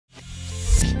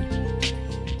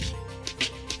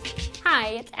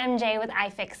Hi, it's MJ with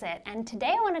iFixit, and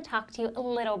today I want to talk to you a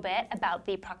little bit about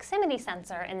the proximity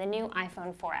sensor in the new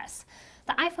iPhone 4S.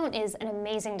 The iPhone is an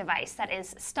amazing device that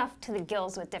is stuffed to the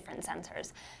gills with different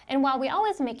sensors. And while we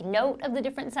always make note of the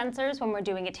different sensors when we're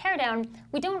doing a teardown,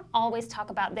 we don't always talk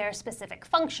about their specific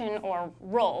function or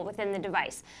role within the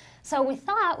device. So we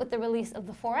thought with the release of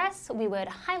the 4S, we would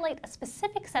highlight a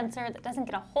specific sensor that doesn't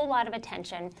get a whole lot of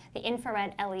attention, the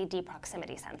infrared LED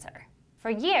proximity sensor. For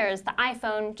years, the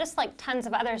iPhone, just like tons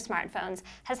of other smartphones,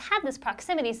 has had this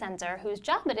proximity sensor whose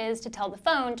job it is to tell the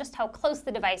phone just how close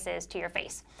the device is to your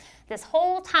face. This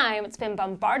whole time, it's been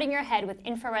bombarding your head with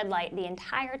infrared light the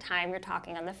entire time you're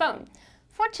talking on the phone.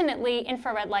 Fortunately,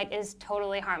 infrared light is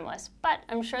totally harmless, but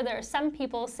I'm sure there are some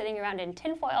people sitting around in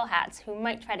tinfoil hats who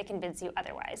might try to convince you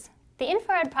otherwise. The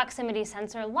infrared proximity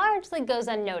sensor largely goes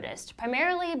unnoticed,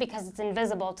 primarily because it's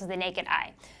invisible to the naked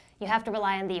eye. You have to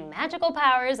rely on the magical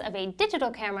powers of a digital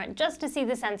camera just to see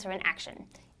the sensor in action.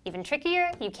 Even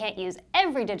trickier, you can't use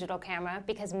every digital camera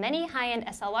because many high-end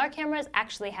SLR cameras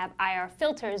actually have IR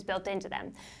filters built into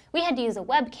them. We had to use a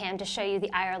webcam to show you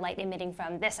the IR light emitting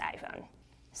from this iPhone.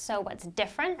 So what's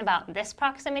different about this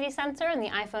proximity sensor in the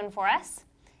iPhone 4S?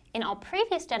 In all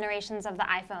previous generations of the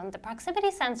iPhone, the proximity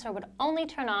sensor would only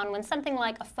turn on when something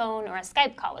like a phone or a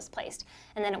Skype call was placed,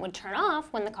 and then it would turn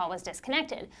off when the call was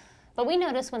disconnected. But we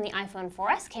noticed when the iPhone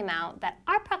 4S came out that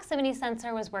our proximity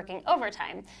sensor was working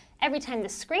overtime. Every time the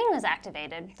screen was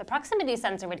activated, the proximity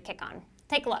sensor would kick on.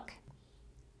 Take a look.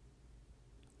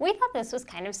 We thought this was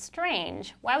kind of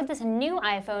strange. Why would this new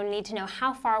iPhone need to know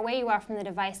how far away you are from the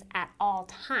device at all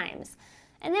times?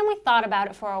 And then we thought about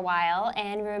it for a while,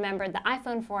 and we remembered the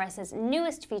iPhone 4S's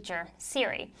newest feature,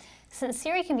 Siri. Since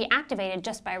Siri can be activated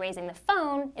just by raising the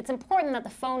phone, it's important that the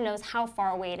phone knows how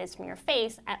far away it is from your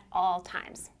face at all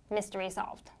times. Mystery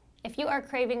solved. If you are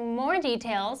craving more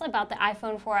details about the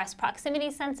iPhone 4S proximity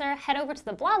sensor, head over to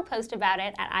the blog post about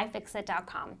it at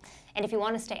iFixit.com. And if you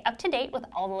want to stay up to date with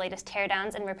all the latest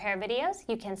teardowns and repair videos,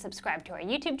 you can subscribe to our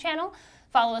YouTube channel,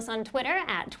 follow us on Twitter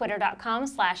at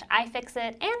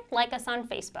twitter.com/iFixit, and like us on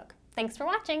Facebook. Thanks for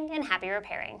watching and happy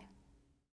repairing.